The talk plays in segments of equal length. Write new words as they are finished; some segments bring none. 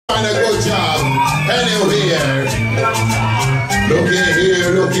anywhere. Looking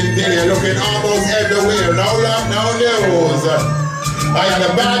here, looking there, looking almost everywhere. No luck, no news. I am the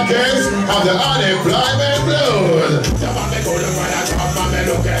bad case of the unemployment blues. Somebody go to find a job, man,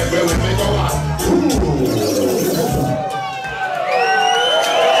 look everywhere we go out.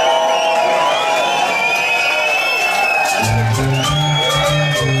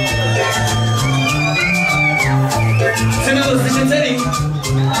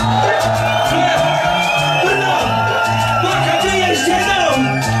 Macka B ještě jednou!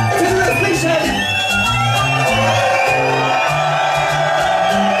 Chcete to slyšet?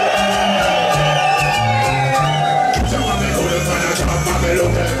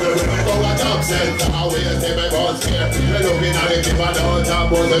 Looking at it, people don't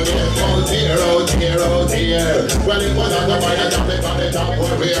talk about the game. Oh dear, oh dear, oh dear. Well, it was on the fire, jumping on the top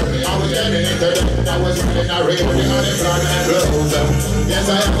where we are. I was getting into it, I was running a race with the unemployment blues. Yes,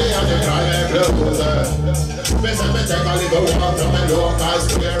 I am the unemployment blues. Listen, me take a little walk from the local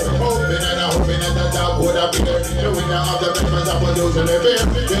square. Hoping and hoping that the job would appear. The winner of the breakfast I was usually beer.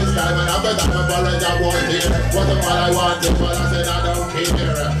 This time and after that, my for a job won't hear. What the fuck I want, this one I said I don't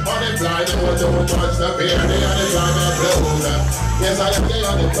care. Unemployment was too much to bear. The unemployment blues. Yes, I am the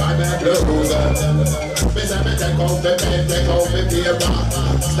unemployment blues. Listen, me take out the pen, take out the paper.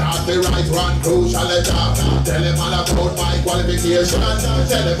 Start the right one crucial letter. Tell them all about my qualification.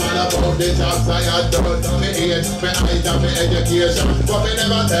 Tell them all about the jobs I had done. Me age, me height and me education. But me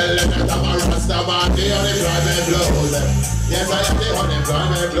never tell them that I'm a Rasta man. The unemployment blues. Yes, I am the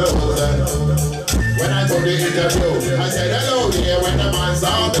unemployment blues. When I told the interview, I said hello dear. When the man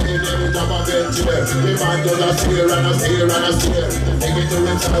saw me, he didn't jump up in chair. The man just a stare and a stare and a stare. Thinking to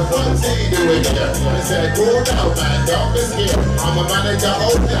himself, what's he doing here? I said, go down man, don't be scared. I'm a manager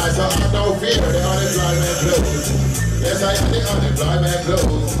out there, so have no fear. The unemployment blues. Yes, I am the unemployment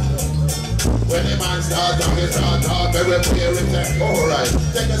blues. When the man start talking, very clear and say, alright,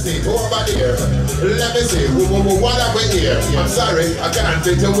 take a seat, go over there. Let me see, what have we here? I'm sorry, I can't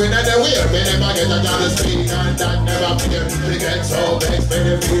fit to win anywhere. Me never get a chance to speak and that never fear. They get so vexed, make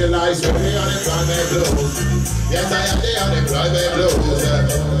them realize you're the unemployment blues. Yes, I am the unemployment blues.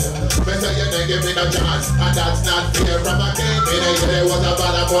 Better you didn't give me no chance, and that's not fair. From a king in a year, there was a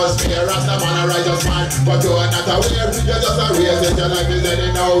bad atmosphere. Rasta man, a righteous man, but you are not aware. You're just a racist, your life is any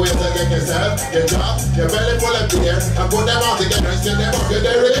no way to get yourself. Your job, your belly full of beer, and put them all together and stick them up to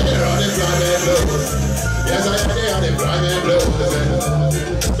the rear. Unemployment blues. Yes, I am the unemployment blues.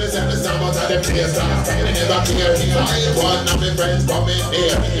 Listen to some of the place, they never care. One of my friends coming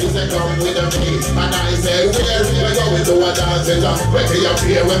here, he said come with me, and I said where? We're going to a dance center. Wait till you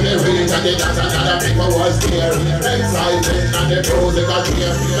appear when we reach and the dance another people was there. Exciting and the music are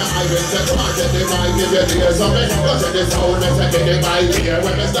here. The Irish said come on, get the mic if you hear something. Go to the sound and say get the mic here.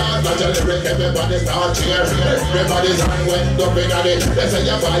 When we start, got your lyric, everybody start cheer. Everybody's hand went up in the they say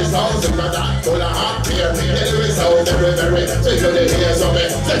your voice sounds in the dance full of hot beer. Anyway, sound very, so you did hear something.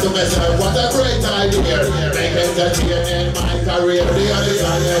 Say to myself, what a great idea. Make entertaining my career. The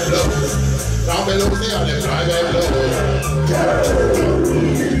unemployment blues. Now me lose the unemployment blues.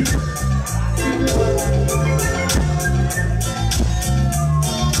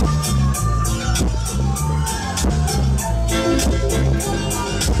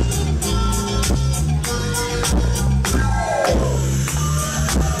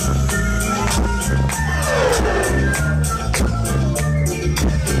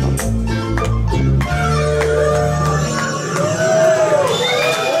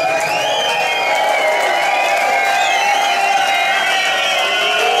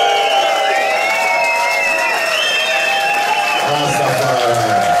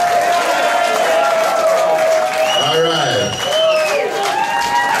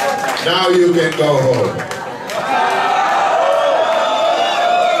 Now you can go home.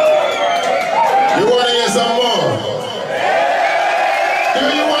 You want to hear some more? Do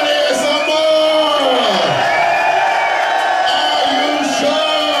you want to hear some more? Are you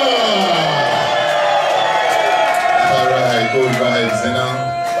sure? Alright, good vibes, you know.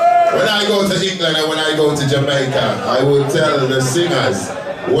 When I go to England and when I go to Jamaica, I will tell the singers,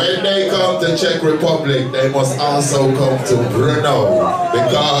 when they come to Czech Republic, they must also come to Brno,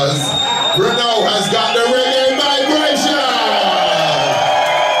 because Brno has got the reggae vibration.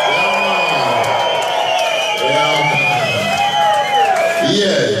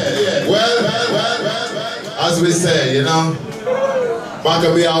 Yeah. Well, as we say, you know,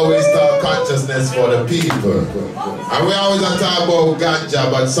 Macka B always talk consciousness for the people. And we always talk about ganja,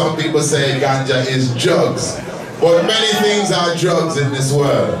 but some people say ganja is drugs. But many things are drugs in this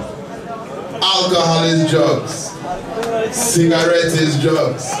world. Alcohol is drugs. Cigarette is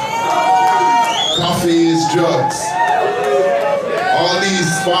drugs. Coffee is drugs. All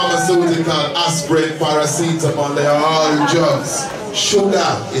these pharmaceutical aspirin, paracetamol, they are all drugs.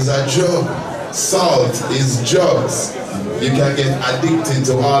 Sugar is a drug. Salt is drugs. You can get addicted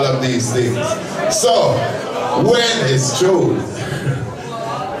to all of these things. So, when it's true,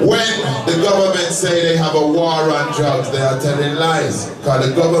 when the government say they have a war on drugs, they are telling lies. Because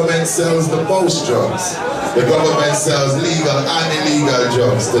the government sells the most drugs. The government sells legal and illegal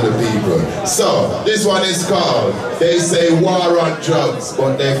drugs to the people. So, this one is called, they say war on drugs,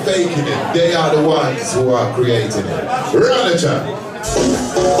 but they're faking it. They are the ones who are creating it. Run the chat.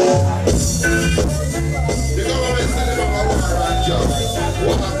 The government said they have a war on drugs.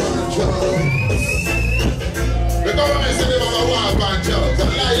 War on drugs. The government said they have a war on drugs. And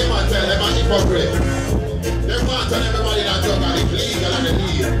lie them and tell them are hypocrite. They want to tell everybody that drugs are illegal and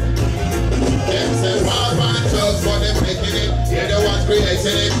illegal. Them say war on drugs, but they're making it. They're the ones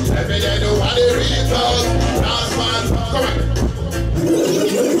creating it. Every day they want the real drugs. Last man, come on.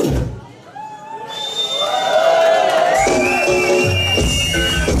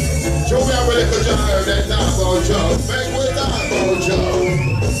 Show me how we look at drugs. They talk about drugs. Make we talk about drugs.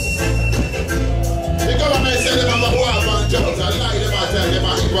 The government say they have a war on drugs. And lie them and tell them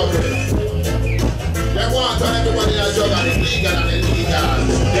are hypocrite. They want to tell everybody that drugs are illegal and illegal.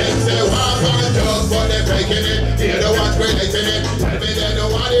 They say war on drugs, but they're faking it. They're the ones creating it. Tell me they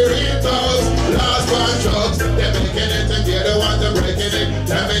don't want the real drugs. Last one drugs, they're making it, and they're the ones that breaking it.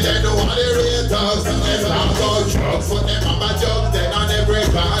 Tell me they don't want the real drugs. They talk about drugs, but they mama drugs. They're on every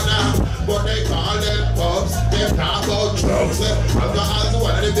corner, but they call them pubs. They talk about drugs. Alcohol's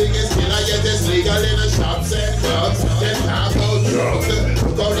one of the biggest killers, yet it's legal in the shops and clubs. They talk about drugs.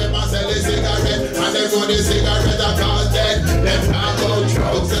 Look how they must sell the cigarette, and they know the cigarette are called dead. They talk about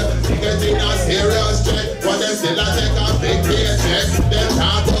drugs. Nicotine a serious check, but they still a take a big paycheck. They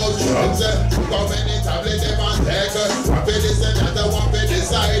talk about drugs. Look how many tablets they must take. One for this and that, one for the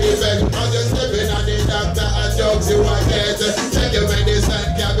side effect. I'm just living on the doctor and drugs you will get. Check your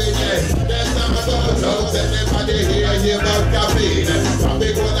medicine cabinet. They talk about drugs and everybody hear you about caffeine. Some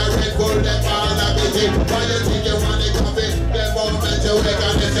people that Red Bull, they all have it in. Why you think you want the coffee? They won't let you wake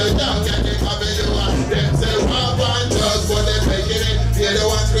and if you don't get the coffee you want. Them say war on drugs, but they're making it. They're the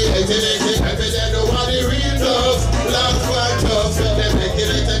ones creating it. Every day they want the real drugs. Last one drugs, they're making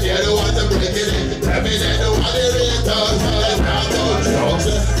it and they're the ones that breaking it. Every day they want the real drugs. They talk about drugs,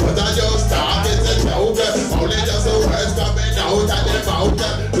 but I just talk, it's a joke. Only just the words coming out of their mouth.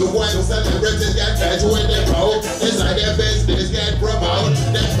 The when celebrities get catch with their mouth, it's like their business get promoted.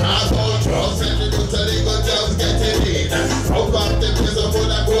 They talk about drugs and the illegal drugs getting in. How about the place of full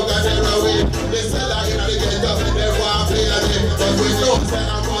of coke and heroin? They sell like in the ghetto and they want to play a game. But we don't sell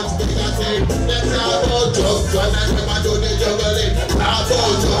a much bigger thing. They talk about drugs and then they do the juggling. Talk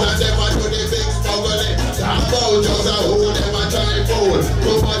about drugs and they do the big smuggling. Talk about drugs